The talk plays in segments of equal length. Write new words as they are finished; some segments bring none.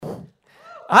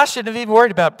I shouldn't have even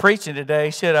worried about preaching today,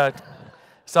 should I?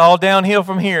 It's all downhill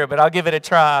from here, but I'll give it a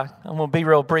try. I'm going to be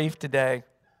real brief today.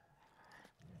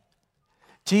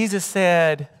 Jesus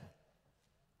said,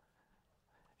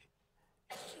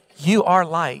 "You are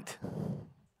light."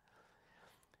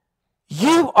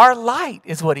 You are light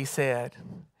is what he said.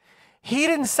 He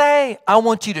didn't say, "I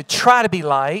want you to try to be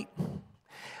light."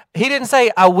 He didn't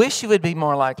say, "I wish you would be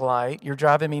more like light. You're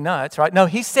driving me nuts," right? No,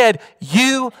 he said,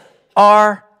 "You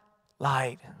are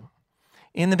light."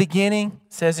 In the beginning,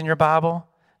 it says in your Bible,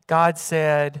 God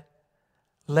said,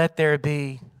 "Let there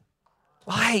be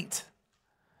light."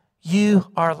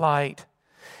 You are light.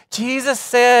 Jesus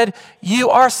said, "You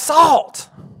are salt."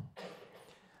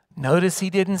 Notice he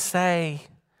didn't say,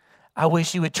 "I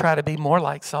wish you would try to be more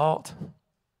like salt."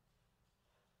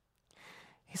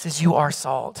 He says, "You are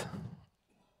salt."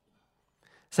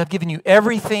 So I've given you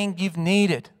everything you've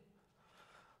needed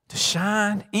to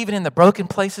shine, even in the broken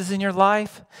places in your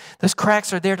life. Those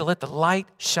cracks are there to let the light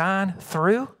shine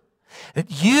through.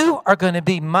 That you are going to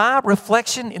be my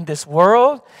reflection in this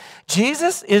world.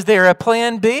 Jesus, is there a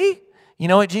plan B? You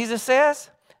know what Jesus says?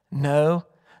 No,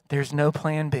 there's no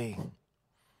plan B.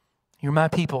 You're my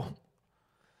people.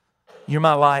 You're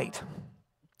my light.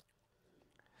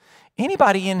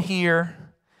 Anybody in here,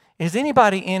 is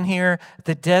anybody in here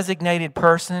the designated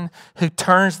person who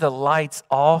turns the lights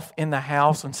off in the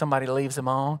house when somebody leaves them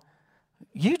on?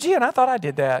 You, Jen, I thought I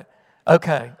did that.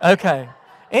 Okay.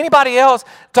 Anybody else?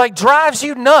 It's like drives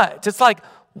you nuts. It's like,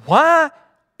 why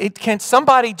can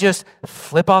somebody just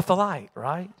flip off the light,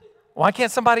 right? Why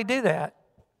can't somebody do that?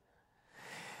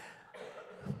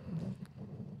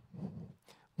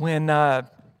 When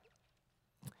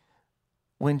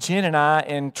Jen and I,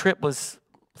 and Tripp was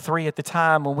 3 at the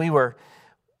time, when we were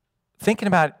thinking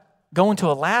about going to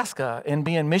Alaska and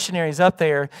being missionaries up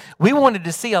there, we wanted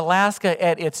to see Alaska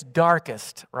at its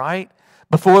darkest, right?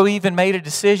 Before we even made a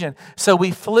decision. So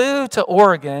we flew to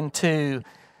Oregon to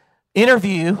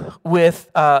interview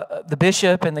with the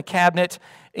bishop and the cabinet,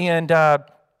 and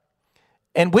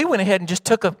we went ahead and just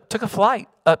took a flight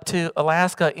up to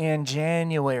Alaska in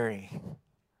January.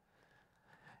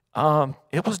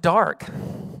 It was dark.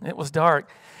 It was dark.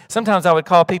 Sometimes I would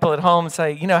call people at home and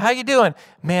say, "How you doing?"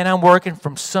 "Man, I'm working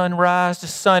from sunrise to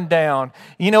sundown."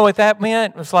 You know what that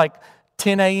meant? It was like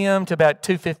 10 a.m. to about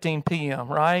 2:15 p.m.,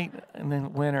 right? And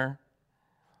then winter.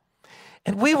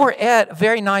 And we were at a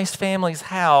very nice family's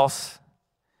house,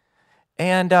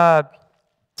 and I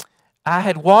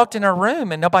had walked in our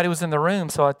room, and nobody was in the room,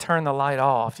 so I turned the light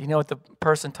off. You know what the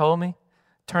person told me?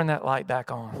 "Turn that light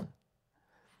back on."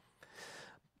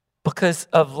 Because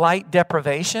of light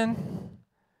deprivation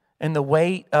and the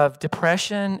weight of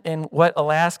depression, and what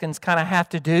Alaskans kind of have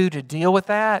to do to deal with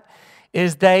that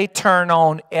is they turn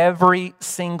on every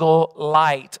single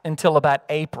light until about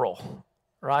April,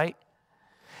 right?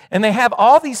 And they have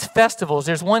all these festivals.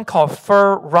 There's one called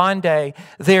Fur Ronde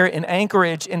there in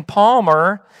Anchorage in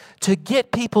Palmer to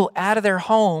get people out of their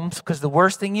homes, because the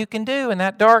worst thing you can do in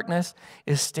that darkness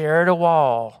is stare at a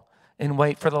wall and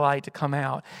wait for the light to come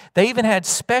out. They even had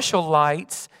special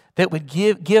lights that would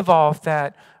give off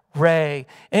that ray.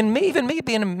 And even me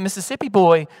being a Mississippi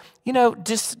boy,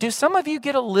 do some of you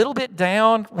get a little bit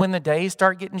down when the days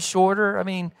start getting shorter? I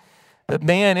mean, but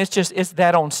man, it's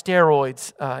that on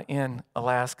steroids in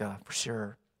Alaska for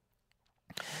sure.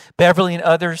 Beverly and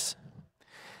others,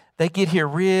 they get here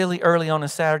really early on a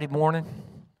Saturday morning,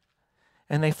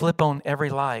 and they flip on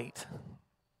every light.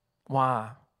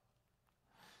 Why?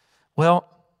 Well,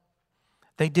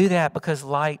 they do that because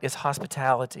light is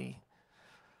hospitality.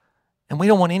 And we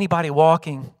don't want anybody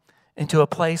walking into a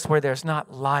place where there's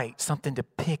not light, something to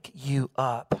pick you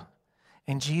up.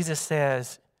 And Jesus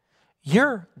says,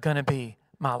 "You're going to be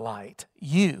my light.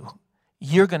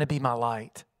 You're going to be my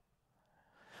light."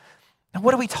 Now,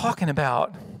 what are we talking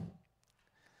about?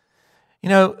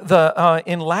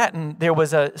 In Latin, there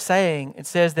was a saying. It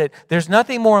says that there's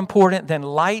nothing more important than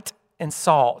light and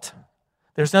salt.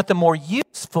 There's nothing more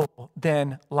useful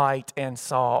than light and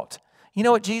salt. You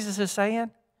know what Jesus is saying?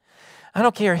 I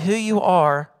don't care who you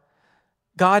are.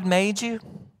 God made you,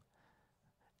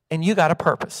 and you got a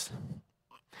purpose.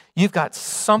 You've got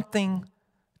something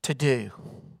to do.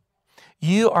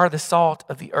 You are the salt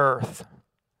of the earth.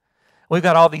 We've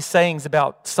got all these sayings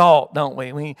about salt, don't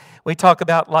we? We talk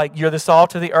about like you're the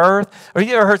salt of the earth. Or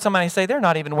you ever heard somebody say they're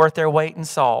not even worth their weight in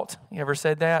salt? You ever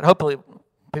said that? Hopefully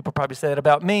people probably say that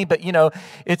about me, but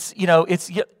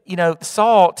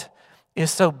salt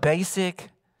is so basic.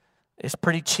 It's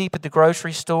pretty cheap at the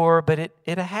grocery store, but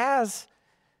it has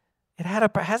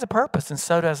a purpose, and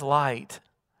so does light.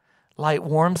 Light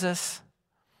warms us.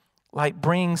 Light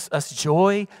brings us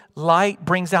joy. Light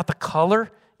brings out the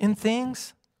color in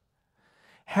things?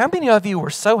 How many of you were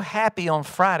so happy on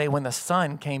Friday when the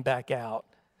sun came back out?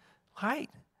 Right?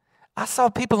 I saw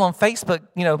people on Facebook,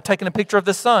 taking a picture of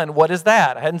the sun. What is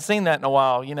that? I hadn't seen that in a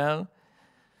while,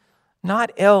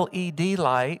 Not LED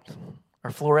light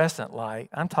or fluorescent light.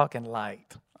 I'm talking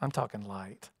light.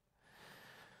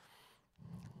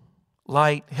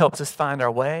 Light helps us find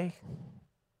our way.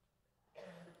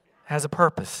 Has a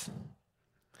purpose.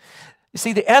 You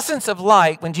see, the essence of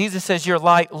light, when Jesus says you're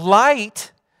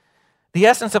light, the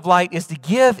essence of light is to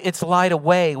give its light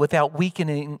away without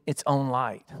weakening its own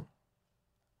light.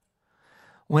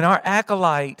 When our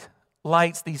acolyte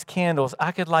lights these candles,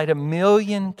 I could light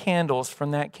 1,000,000 candles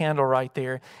from that candle right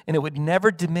there, and it would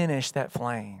never diminish that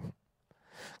flame.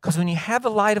 Because when you have the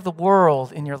light of the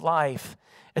world in your life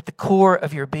at the core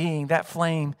of your being, that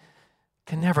flame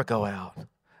can never go out.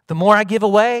 The more I give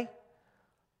away,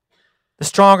 the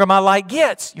stronger my light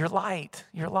gets. Your light.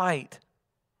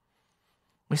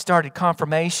 We started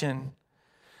confirmation.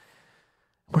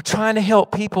 We're trying to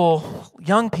help people,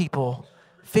 young people,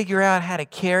 figure out how to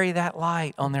carry that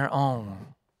light on their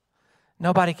own.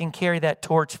 Nobody can carry that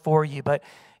torch for you, but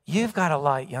you've got a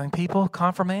light, young people,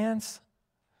 confirmands.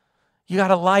 You got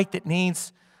a light that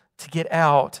needs to get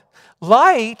out.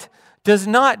 Light does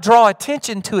not draw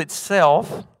attention to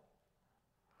itself.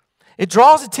 It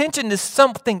draws attention to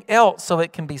something else so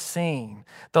it can be seen.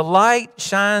 The light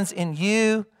shines in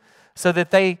you so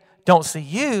that they don't see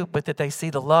you, but that they see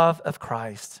the love of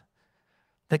Christ,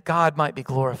 that God might be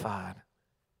glorified.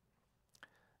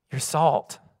 You're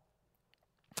salt.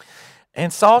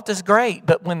 And salt is great,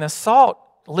 but when the salt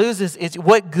loses its,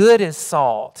 what good is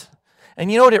salt?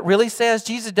 And you know what it really says?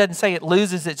 Jesus doesn't say it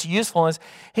loses its usefulness.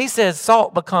 He says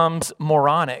salt becomes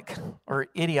moronic or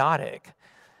idiotic.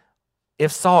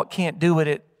 If salt can't do what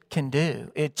it can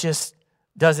do, it just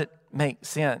doesn't make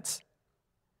sense.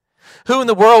 Who in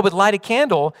the world would light a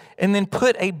candle and then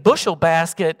put a bushel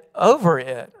basket over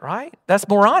it, right? That's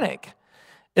moronic.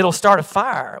 It'll start a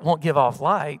fire. It won't give off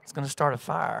light. It's going to start a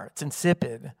fire. It's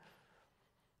insipid.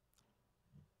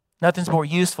 Nothing's more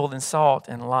useful than salt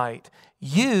and light.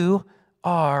 You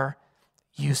are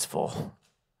useful.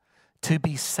 To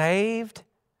be saved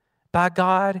by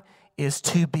God is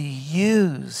to be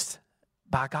used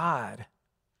by God.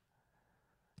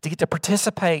 To get to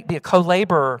participate, be a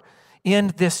co-laborer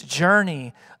in this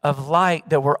journey of light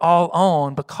that we're all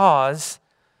on because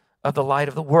of the light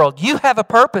of the world. You have a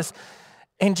purpose,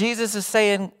 and Jesus is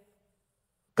saying,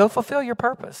 go fulfill your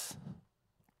purpose.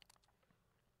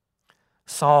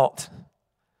 Salt.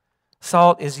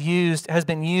 Salt has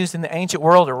been used in the ancient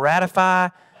world to ratify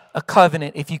a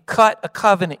covenant. If you cut a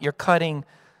covenant, you're cutting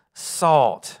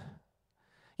salt.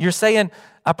 You're saying,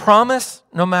 I promise,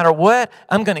 no matter what,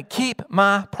 I'm going to keep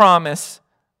my promise.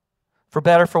 For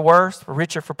better, for worse, for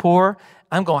richer, for poor,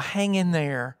 I'm going to hang in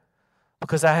there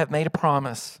because I have made a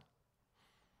promise.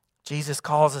 Jesus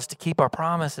calls us to keep our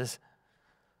promises,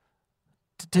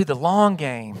 to do the long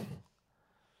game.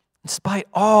 Despite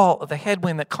all of the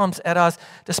headwind that comes at us,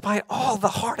 despite all the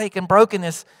heartache and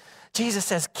brokenness, Jesus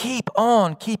says, keep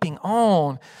on keeping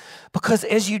on. Because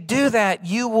as you do that,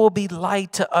 you will be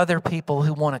light to other people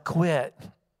who want to quit.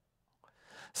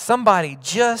 Somebody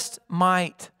just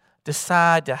might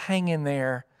decide to hang in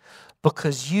there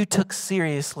because you took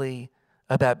seriously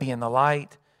about being the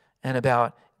light and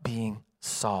about being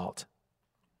salt.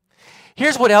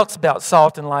 Here's what else about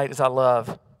salt and light is I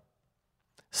love.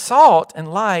 Salt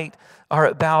and light are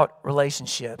about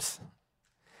relationships.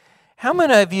 How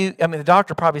many of you, the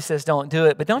doctor probably says don't do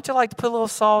it, but don't you like to put a little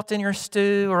salt in your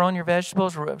stew or on your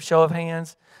vegetables? Show of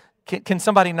hands. Can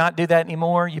somebody not do that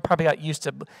anymore? You probably got used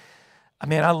to.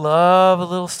 I love a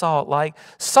little salt. Like,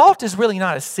 salt is really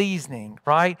not a seasoning,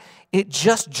 right? It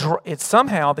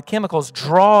somehow, the chemicals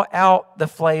draw out the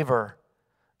flavor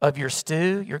of your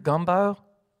stew, your gumbo.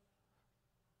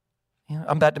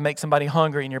 I'm about to make somebody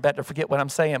hungry and you're about to forget what I'm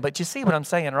saying, but you see what I'm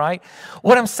saying, right?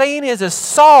 What I'm saying is a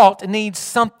salt needs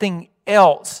something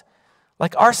else.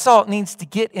 Like our salt needs to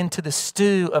get into the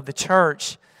stew of the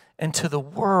church and to the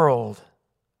world.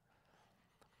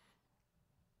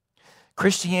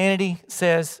 Christianity,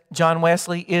 says John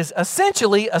Wesley, is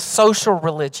essentially a social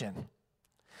religion.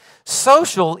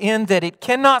 Social in that it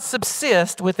cannot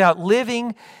subsist without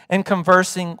living and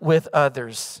conversing with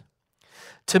others.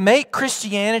 To make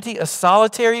Christianity a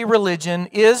solitary religion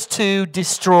is to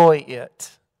destroy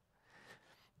it.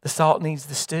 The salt needs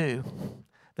the stew.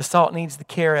 The salt needs the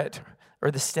carrot or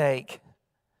the steak.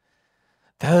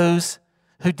 Those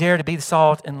who dare to be the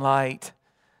salt and light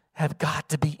have got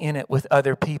to be in it with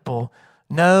other people.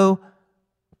 No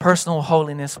personal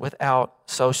holiness without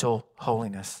social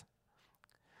holiness.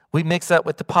 We mix up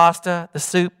with the pasta, the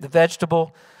soup, the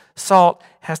vegetable. Salt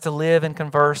has to live and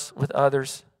converse with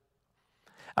others.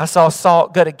 I saw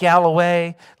Salt go to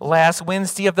Galloway last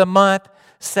Wednesday of the month,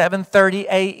 7:30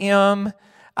 a.m.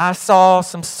 I saw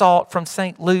some Salt from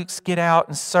St. Luke's get out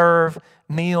and serve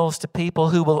meals to people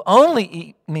who will only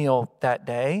eat meal that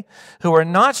day, who are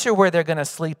not sure where they're going to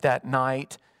sleep that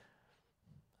night.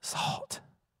 Salt.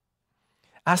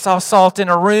 I saw Salt in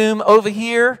a room over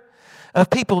here of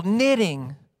people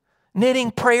knitting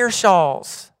prayer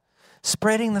shawls,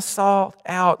 spreading the salt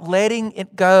out, letting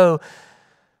it go.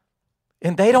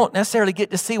 And they don't necessarily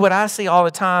get to see what I see all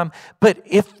the time, but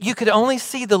if you could only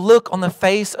see the look on the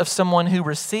face of someone who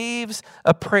receives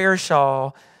a prayer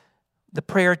shawl, the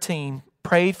prayer team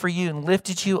prayed for you and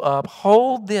lifted you up.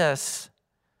 Hold this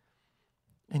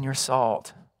in your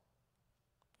salt.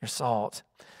 Your salt.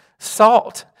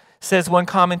 Salt, says one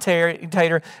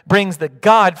commentator, brings the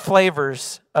God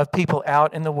flavors of people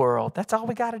out in the world. That's all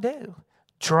we got to do.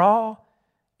 Draw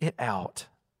it out.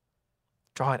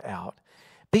 Draw it out.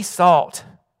 Be salt.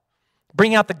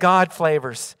 Bring out the God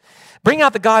flavors. Bring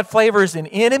out the God flavors in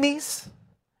enemies,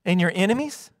 in your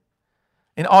enemies,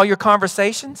 in all your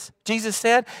conversations. Jesus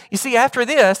said, you see, after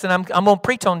this, and I'm going to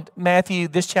preach on Matthew,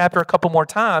 this chapter, a couple more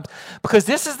times, because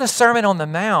this is the Sermon on the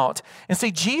Mount. And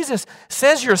see, Jesus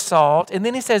says you're salt, and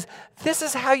then he says, this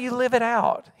is how you live it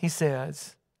out, he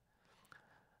says.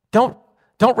 Don't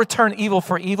return evil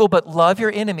for evil, but love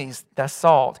your enemies. That's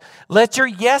salt. Let your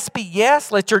yes be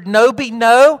yes. Let your no be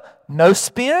no. No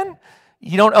spin.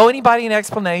 You don't owe anybody an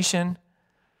explanation.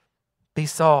 Be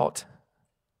salt.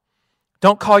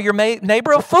 Don't call your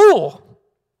neighbor a fool.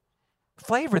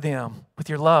 Flavor them with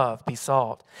your love. Be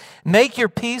salt. Make your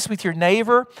peace with your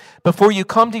neighbor before you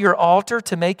come to your altar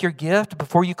to make your gift,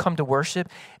 before you come to worship.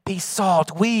 Be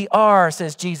salt. We are,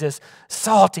 says Jesus,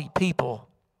 salty people.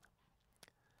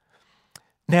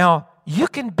 Now, you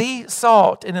can be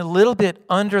salt and a little bit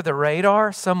under the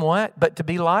radar somewhat, but to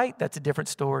be light, that's a different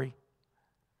story.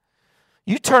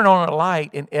 You turn on a light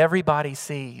and everybody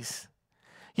sees.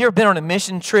 You ever been on a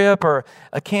mission trip or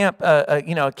a camp,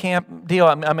 a camp deal?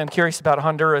 I'm curious about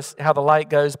Honduras, how the light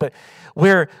goes, but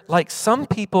where like some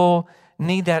people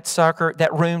need that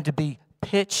room to be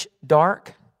pitch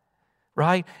dark.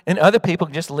 Right? And other people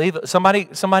can just leave.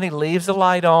 Somebody leaves the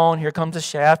light on. Here comes a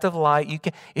shaft of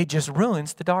light. It just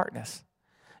ruins the darkness.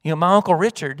 My Uncle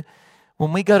Richard,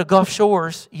 when we go to Gulf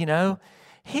Shores, he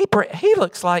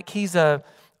looks like he's on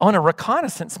a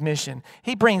reconnaissance mission.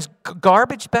 He brings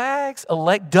garbage bags,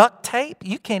 duct tape.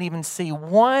 You can't even see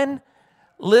one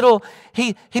little.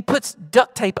 He puts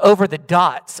duct tape over the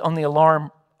dots on the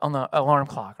alarm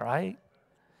clock, right?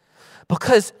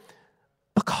 Because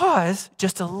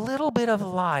just a little bit of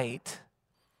light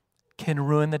can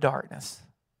ruin the darkness.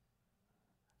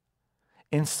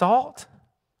 In salt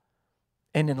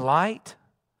and in light,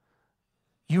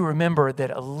 you remember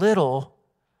that a little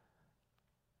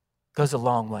goes a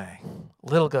long way.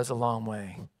 Little goes a long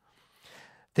way.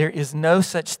 There is no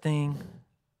such thing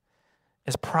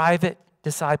as private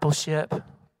discipleship.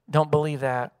 Don't believe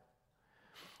that.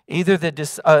 Either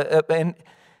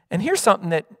and here's something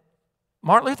that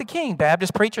Martin Luther King,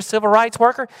 Baptist preacher, civil rights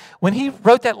worker, when he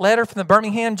wrote that letter from the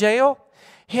Birmingham jail,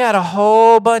 he had a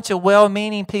whole bunch of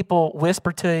well-meaning people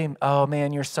whisper to him, oh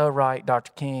man, you're so right,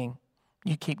 Dr. King.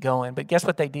 You keep going. But guess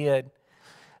what they did?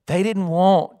 They didn't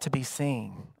want to be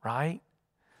seen, right?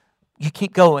 You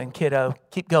keep going, kiddo.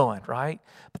 Keep going, right?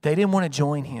 But they didn't want to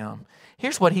join him.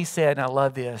 Here's what he said, and I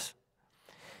love this.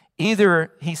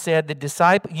 Either, he said,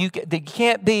 there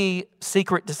can't be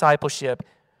secret discipleship.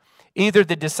 Either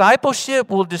the discipleship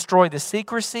will destroy the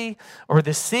secrecy, or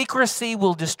the secrecy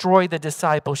will destroy the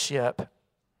discipleship.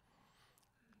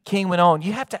 King went on,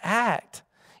 you have to act.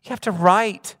 You have to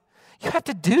write. You have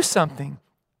to do something.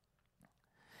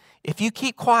 If you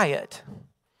keep quiet,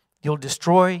 you'll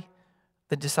destroy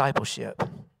the discipleship.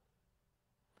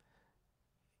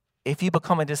 If you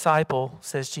become a disciple,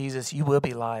 says Jesus, you will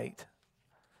be light.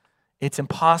 It's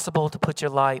impossible to put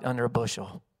your light under a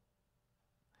bushel.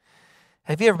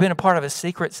 Have you ever been a part of a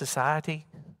secret society?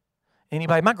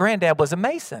 Anybody? My granddad was a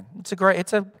Mason.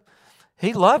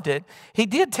 He loved it. He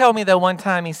did tell me though one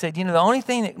time, he said, the only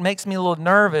thing that makes me a little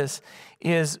nervous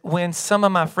is when some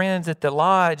of my friends at the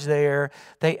lodge there,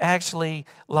 they actually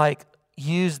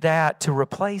use that to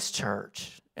replace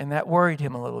church. And that worried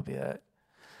him a little bit.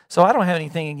 So I don't have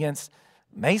anything against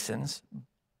Masons,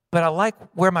 but I like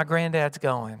where my granddad's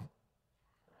going.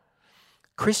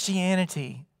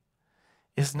 Christianity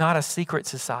is not a secret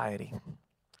society.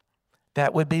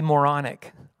 That would be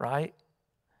moronic, right?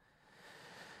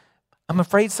 I'm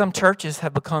afraid some churches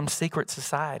have become secret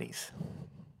societies.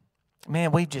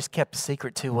 Man, we've just kept the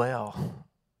secret too well.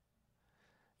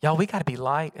 Y'all, we got to be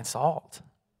light and salt.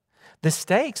 The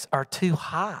stakes are too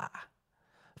high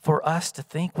for us to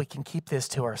think we can keep this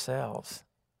to ourselves.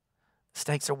 The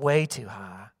stakes are way too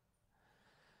high.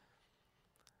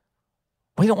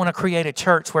 We don't want to create a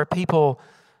church where people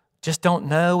just don't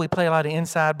know. We play a lot of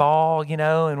inside ball,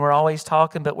 and we're always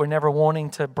talking, but we're never wanting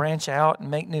to branch out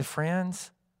and make new friends.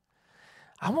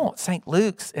 I want St.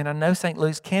 Luke's, and I know St.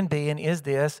 Luke's can be and is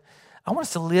this. I want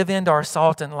us to live into our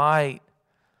salt and light.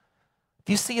 If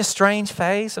you see a strange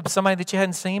face of somebody that you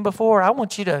hadn't seen before, I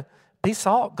want you to be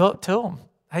salt. Go up to them.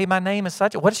 Hey, my name is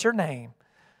such. What's your name?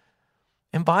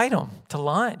 Invite them to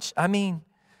lunch.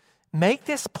 Make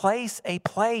this place a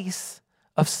place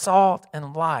of salt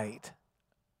and light.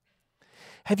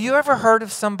 Have you ever heard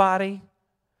of somebody,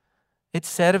 it's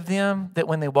said of them that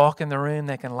when they walk in the room,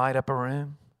 they can light up a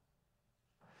room?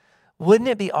 Wouldn't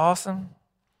it be awesome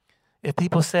if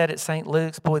people said at St.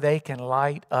 Luke's, boy, they can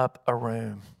light up a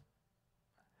room?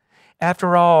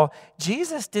 After all,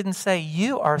 Jesus didn't say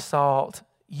you are salt,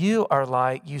 you are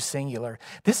light, you singular.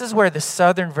 This is where the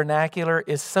southern vernacular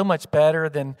is so much better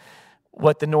than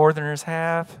what the northerners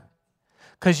have.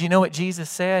 Because you know what Jesus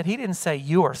said? He didn't say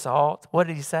you are salt. What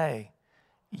did he say?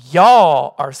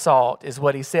 Y'all are salt is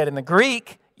what he said in the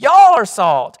Greek. Y'all are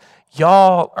salt.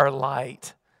 Y'all are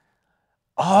light.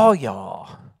 All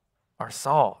y'all are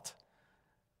salt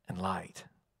and light.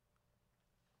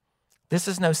 This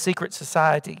is no secret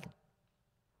society.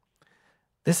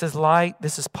 This is light.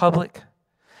 This is public.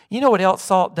 You know what else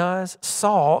salt does?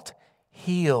 Salt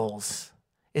heals.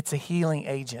 It's a healing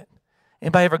agent.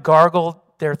 Anybody ever gargled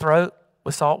their throat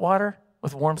with salt water,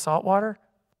 with warm salt water?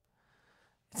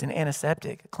 It's an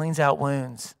antiseptic. It cleans out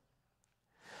wounds.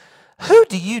 Who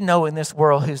do you know in this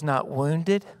world who's not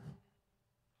wounded?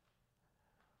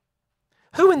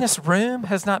 Who in this room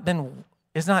is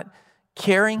not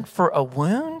caring for a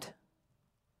wound?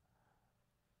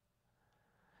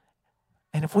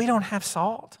 And if we don't have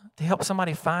salt to help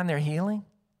somebody find their healing,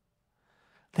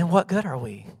 then what good are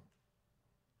we?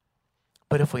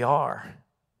 But if we are,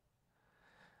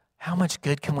 how much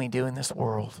good can we do in this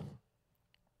world?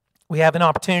 We have an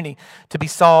opportunity to be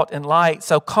salt and light.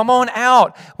 So come on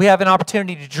out. We have an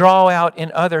opportunity to draw out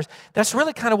in others. That's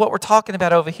really kind of what we're talking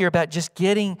about over here, about just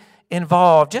getting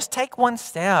involved. Just take one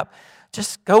step.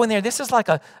 Just go in there. This is like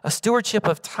a stewardship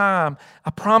of time. I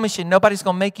promise you, nobody's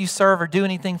going to make you serve or do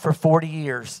anything for 40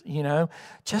 years,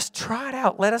 Just try it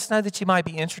out. Let us know that you might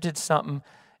be interested in something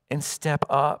and step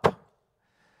up.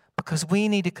 Because we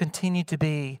need to continue to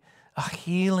be a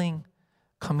healing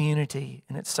community,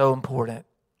 and it's so important.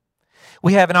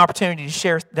 We have an opportunity to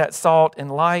share that salt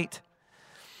and light.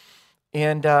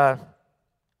 And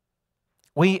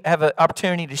we have an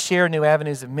opportunity to share new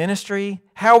avenues of ministry.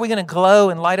 How are we going to glow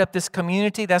and light up this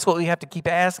community? That's what we have to keep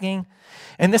asking.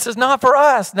 And this is not for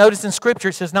us. Notice in Scripture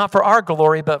it says not for our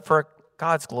glory, but for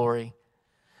God's glory.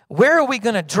 Where are we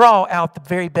going to draw out the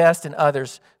very best in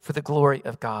others for the glory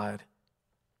of God?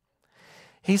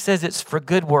 He says it's for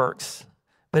good works,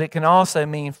 but it can also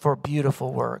mean for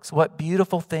beautiful works. What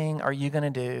beautiful thing are you going to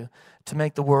do to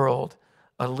make the world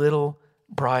a little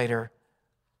brighter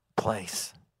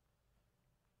place?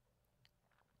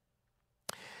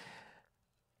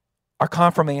 Our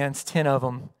confirmands, 10 of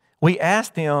them, we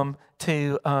asked them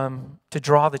to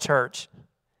draw the church.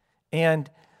 And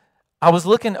I was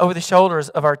looking over the shoulders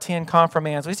of our 10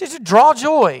 confirmands. We said, draw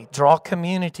joy, draw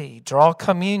community, draw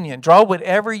communion, draw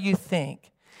whatever you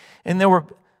think. And there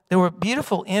were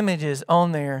beautiful images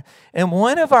on there. And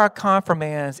one of our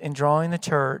confirmands in drawing the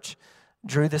church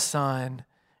drew the sun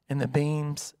and the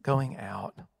beams going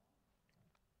out.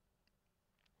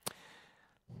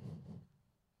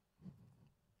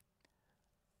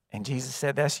 And Jesus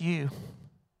said, that's you.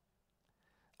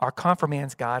 Our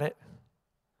confirmands got it.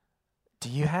 Do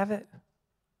you have it?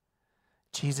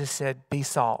 Jesus said, be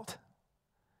salt,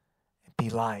 be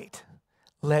light.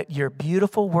 Let your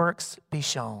beautiful works be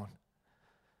shown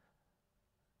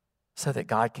so that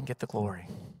God can get the glory.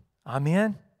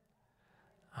 Amen?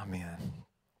 Amen.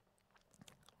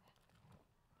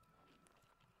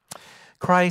 Christ